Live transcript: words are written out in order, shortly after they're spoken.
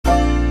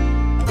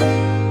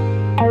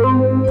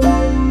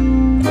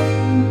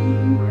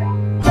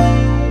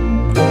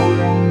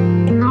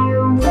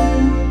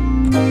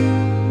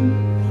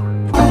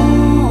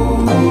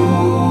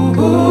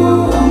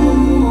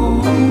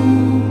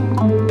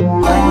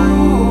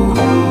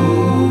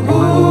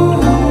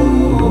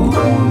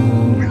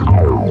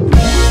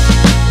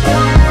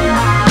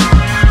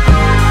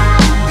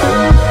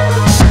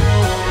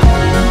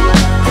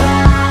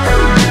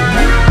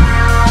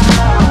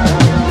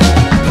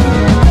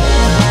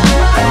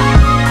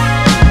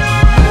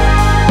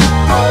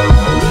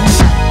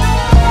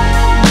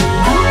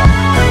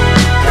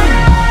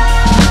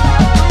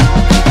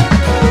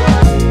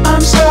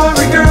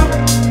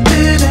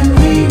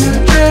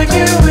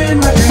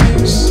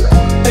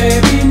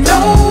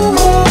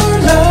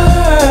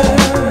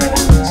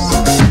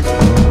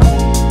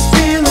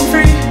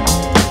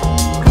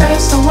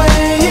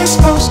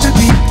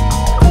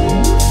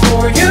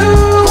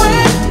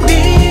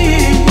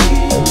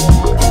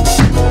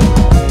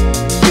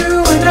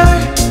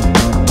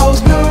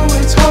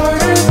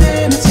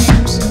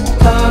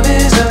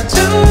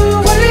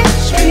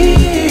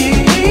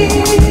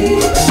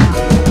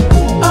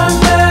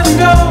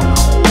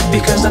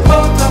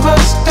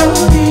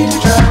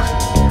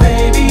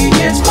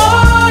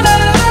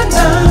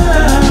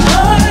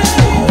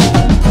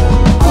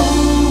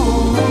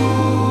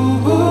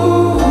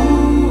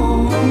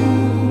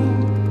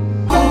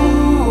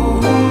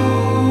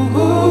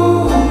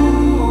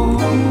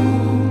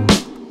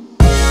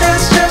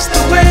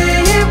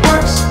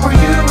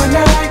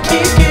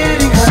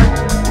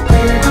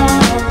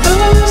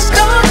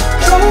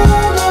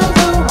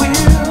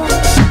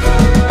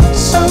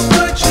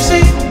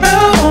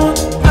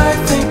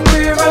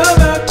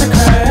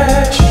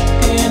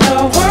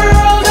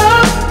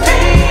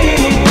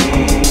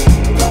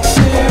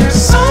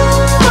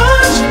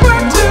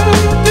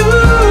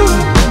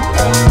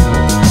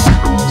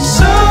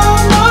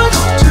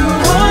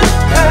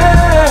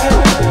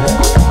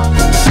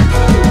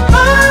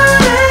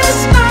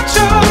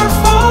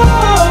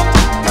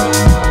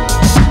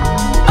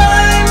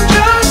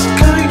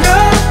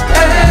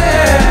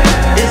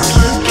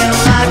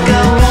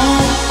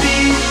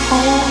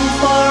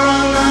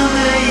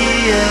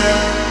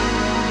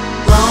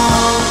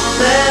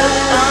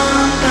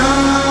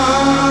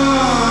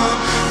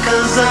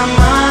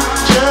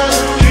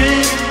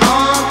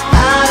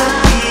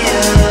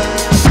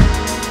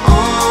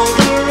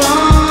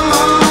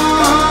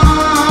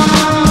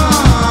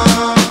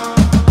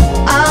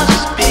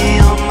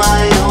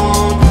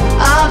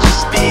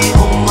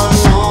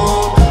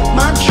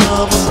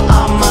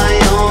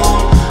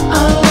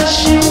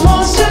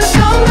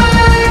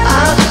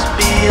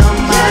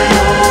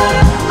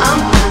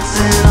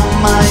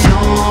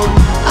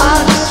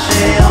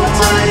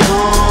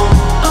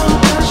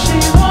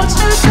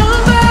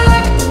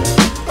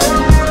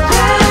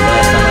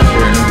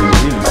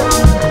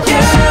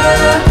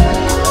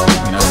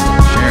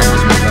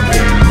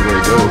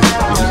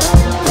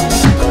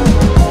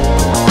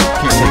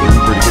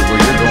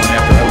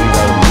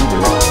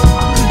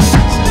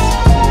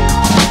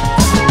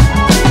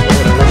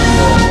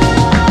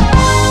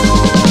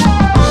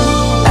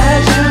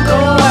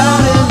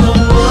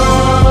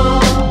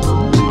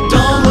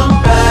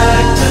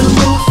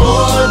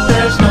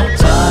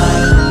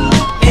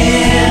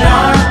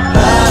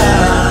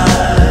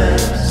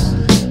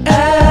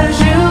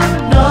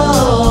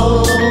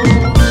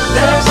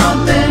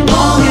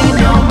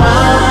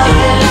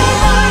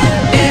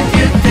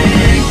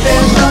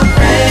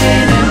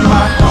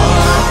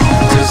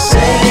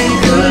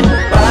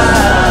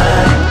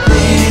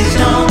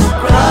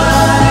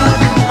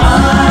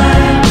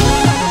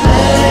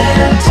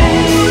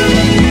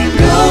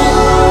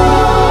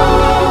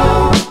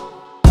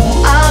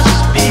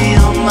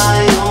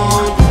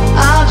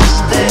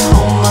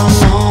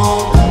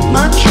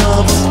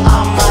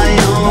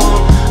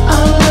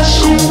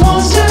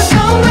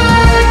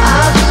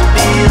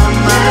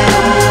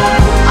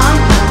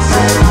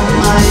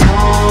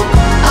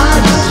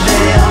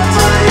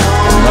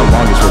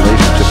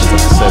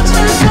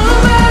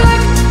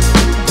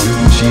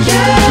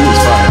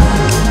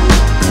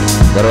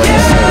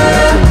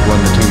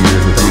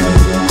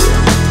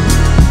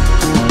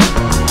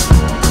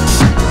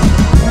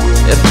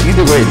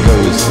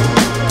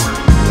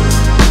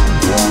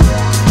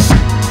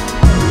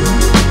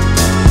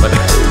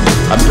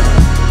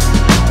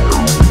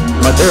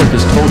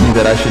told me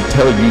that I should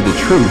tell you the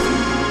truth,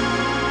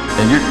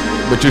 and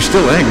but you're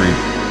still angry.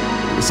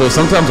 So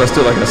sometimes I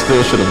still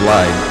should have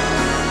lied.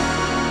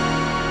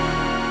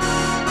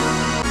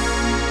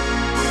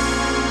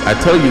 I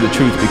tell you the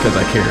truth because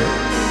I care,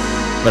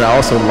 but I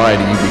also lie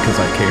to you because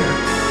I care.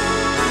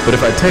 But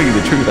if I tell you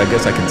the truth, I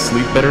guess I can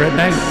sleep better at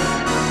night.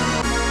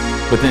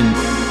 But then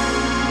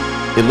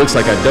it looks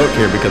like I don't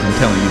care because I'm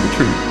telling you the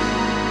truth.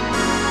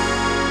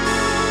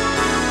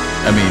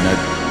 I mean,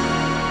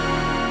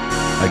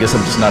 I guess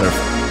I'm just not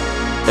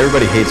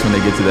everybody hates when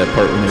they get to that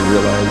part when they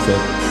realize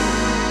that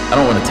I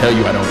don't want to tell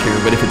you I don't care,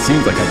 but if it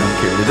seems like I don't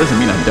care, it doesn't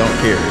mean I don't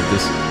care. It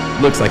just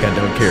looks like I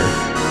don't care.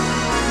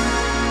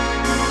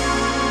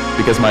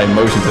 Because my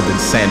emotions have been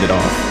sanded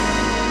off.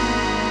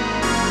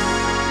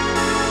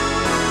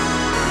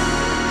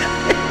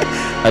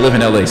 I live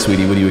in LA,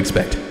 sweetie. What do you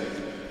expect?